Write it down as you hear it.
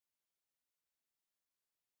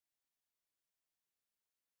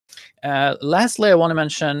Lastly, I want to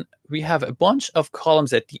mention we have a bunch of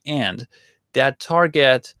columns at the end that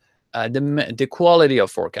target the quality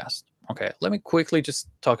of forecast. Okay, let me quickly just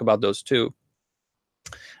talk about those two.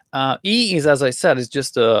 E is, as I said, is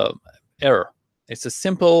just a error. It's a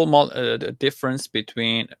simple difference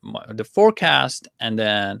between the forecast and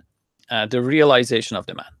then the realization of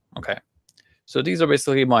demand. Okay, so these are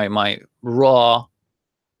basically my raw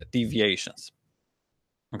deviations.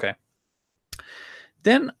 Okay,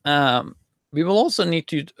 then we will also need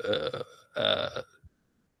to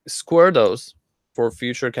square those for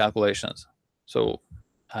future calculations. So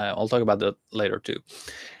I'll talk about that later too.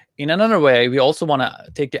 In another way, we also want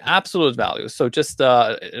to take the absolute value. So just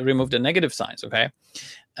remove the negative signs, okay?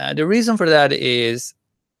 The reason for that is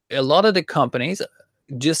a lot of the companies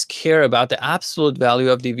just care about the absolute value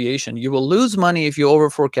of deviation. You will lose money if you over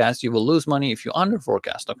forecast. You will lose money if you under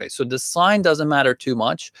forecast. Okay, so the sign doesn't matter too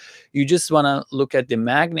much. You just want to look at the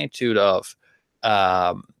magnitude of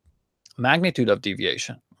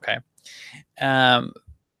deviation. Okay.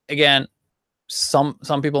 Again,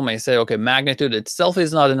 some people may say, okay, magnitude itself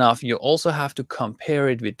is not enough. You also have to compare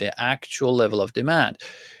it with the actual level of demand.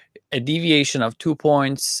 A deviation of 2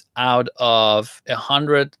 points out of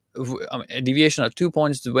 100, a deviation of 2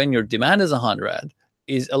 points when your demand is 100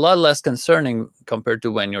 is a lot less concerning compared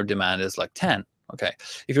to when your demand is like 10. Okay,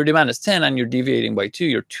 if your demand is 10 and you're deviating by 2,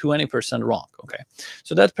 you're 20% wrong. Okay,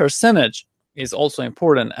 so that percentage is also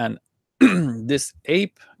important, and this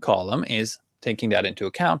APE column is taking that into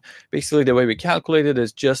account. Basically, the way we calculate it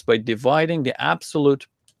is just by dividing the absolute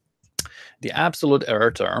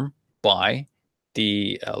error term by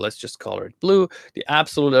the, let's just color it blue, the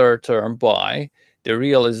absolute error term by the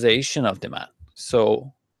realization of demand.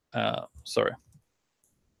 So, sorry,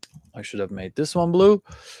 I should have made this one blue.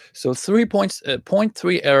 So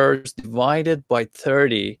 0.3 errors divided by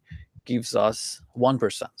 30 gives us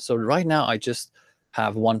 1%. So right now I just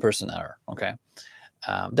have 1% error, okay?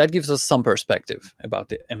 That gives us some perspective about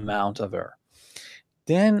the amount of error.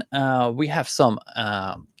 Then we have some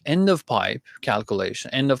end of pipe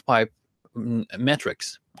calculation, end of pipe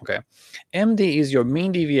metrics. Okay, MD is your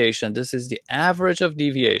mean deviation. This is the average of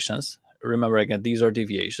deviations. Remember, again, these are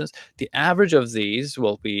deviations. The average of these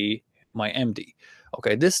will be my MD.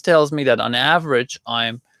 Okay, this tells me that on average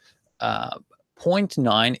I'm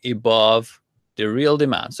 0.9 above the real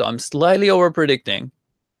demand. So I'm slightly over predicting.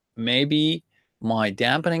 Maybe my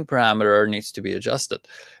dampening parameter needs to be adjusted.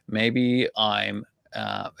 Maybe I'm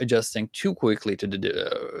adjusting too quickly to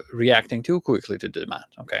the reacting too quickly to the demand.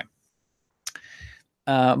 Okay,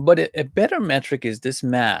 but a better metric is this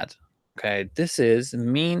MAD. Okay, this is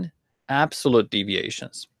mean absolute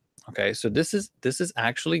deviations. Okay, so this is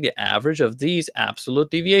actually the average of these absolute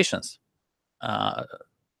deviations.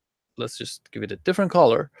 Let's just give it a different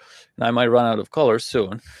color, and I might run out of colors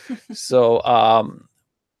soon. So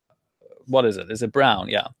what is it? Is it brown?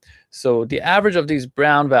 Yeah. So the average of these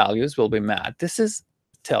brown values will be MAD. This is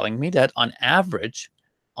telling me that on average,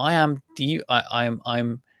 I'm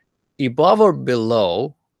above or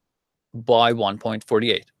below by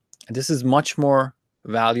 1.48. And this is much more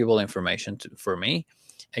valuable information for me.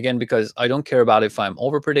 Again, because I don't care about if I'm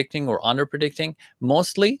over predicting or under predicting.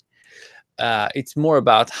 Mostly, it's more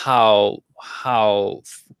about how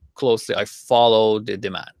closely I follow the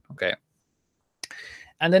demand. Okay.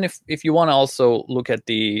 And then if you want to also look at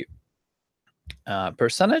the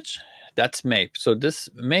percentage, that's MAPE. So this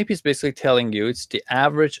MAPE is basically telling you it's the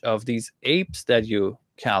average of these APEs that you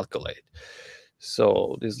calculate.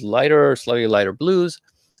 So these slightly lighter blues,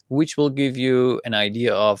 which will give you an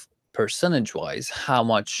idea of percentage-wise how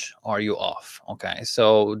much are you off. Okay,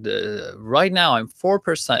 so right now I'm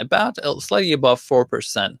 4%, about slightly above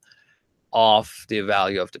 4% off the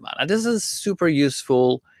value of demand. And this is super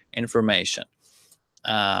useful information.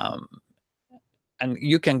 And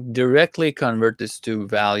you can directly convert this to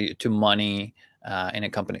money in a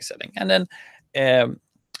company setting. And then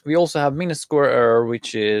we also have mean square error,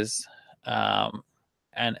 which is a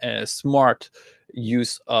smart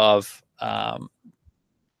use of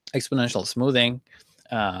exponential smoothing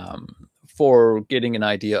for getting an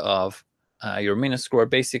idea of your mean square.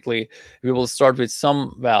 Basically, we will start with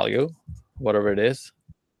some value, whatever it is,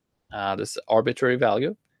 this arbitrary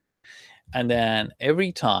value, and then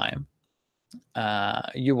every time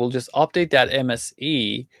you will just update that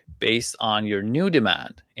MSE based on your new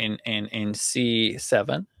demand in C7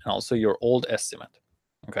 and also your old estimate.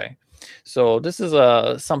 Okay, so this is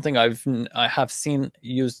something I have seen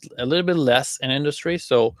used a little bit less in industry.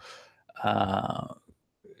 So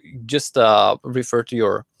just refer to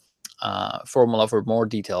your formula for more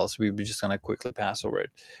details. We're just going to quickly pass over it.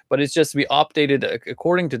 But it's just we updated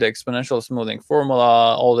according to the exponential smoothing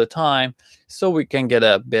formula all the time, so we can get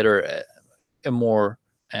a better, a more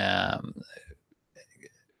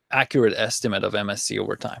accurate estimate of MSE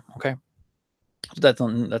over time. Okay,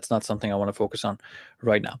 that's not something I want to focus on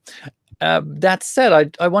right now. That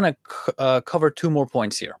said, I want to cover 2 more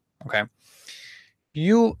points here. Okay,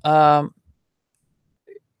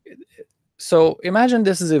 so imagine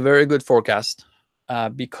this is a very good forecast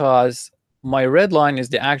because my red line is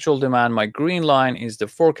the actual demand, my green line is the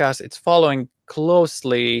forecast. It's following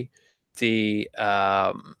closely the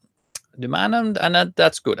demand, and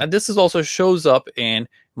that's good. And this is also shows up in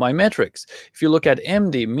my metrics. If you look at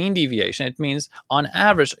MD, mean deviation, it means on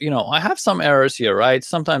average, I have some errors here, right?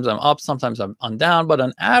 Sometimes I'm up, sometimes I'm down, but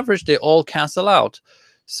on average, they all cancel out.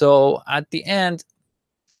 So at the end,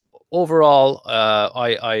 overall,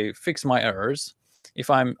 I fix my errors. If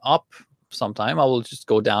I'm up sometime, I will just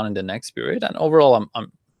go down in the next period, and overall,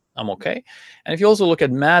 I'm okay. And if you also look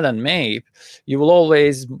at MAD and MAPE, you will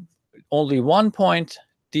always only 1 point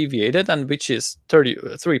deviated, and which is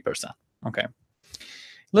 33%. Okay.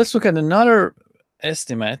 Let's look at another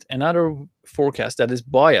estimate, another forecast that is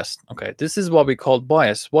biased. Okay, this is what we call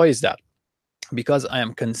bias. Why is that? Because I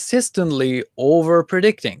am consistently over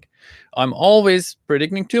predicting. I'm always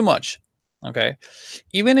predicting too much. Okay,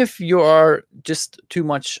 even if you are just too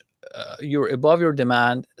much, you're above your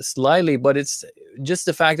demand slightly, but it's just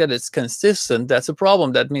the fact that it's consistent. That's a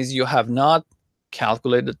problem. That means you have not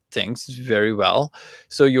calculated things very well.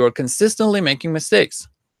 So you are consistently making mistakes.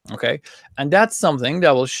 Okay, and that's something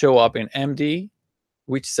that will show up in MD,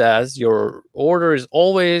 which says your order is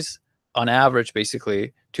always on average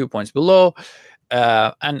basically 2 points below,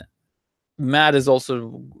 and MAD is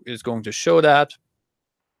going to show that.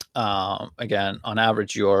 Again, on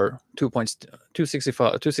average, you're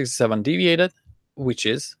 267 deviated, which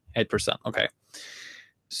is 8%. Okay,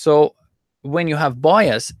 so when you have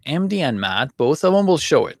bias, MD and MAD, both of them will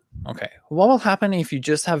show it. Okay, what will happen if you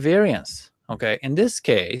just have variance? Okay, in this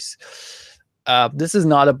case, this is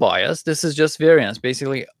not a bias. This is just variance.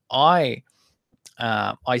 Basically, I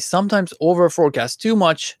sometimes over forecast too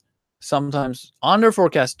much, sometimes under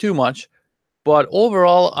forecast too much, but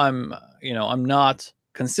overall, I'm not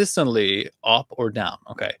consistently up or down.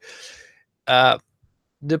 Okay,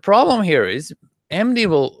 the problem here is MD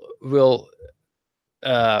will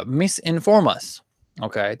misinform us.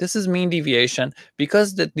 Okay, this is mean deviation.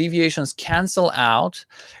 Because the deviations cancel out,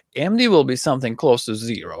 MD will be something close to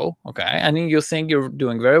 0. Okay, and then you think you're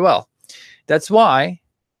doing very well. That's why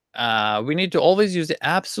we need to always use the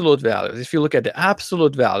absolute values. If you look at the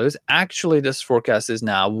absolute values, actually this forecast is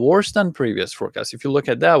now worse than previous forecast. If you look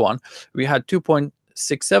at that one, we had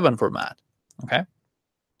 2.67 for MAD. Okay,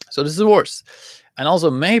 so this is worse. And also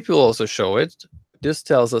MAPE will also show it. This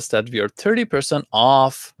tells us that we are 30%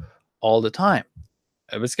 off all the time,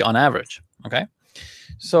 basically on average. Okay,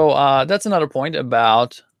 so that's another point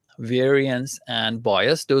about variance and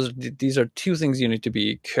bias. These are 2 things you need to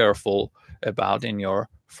be careful about in your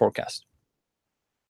forecast.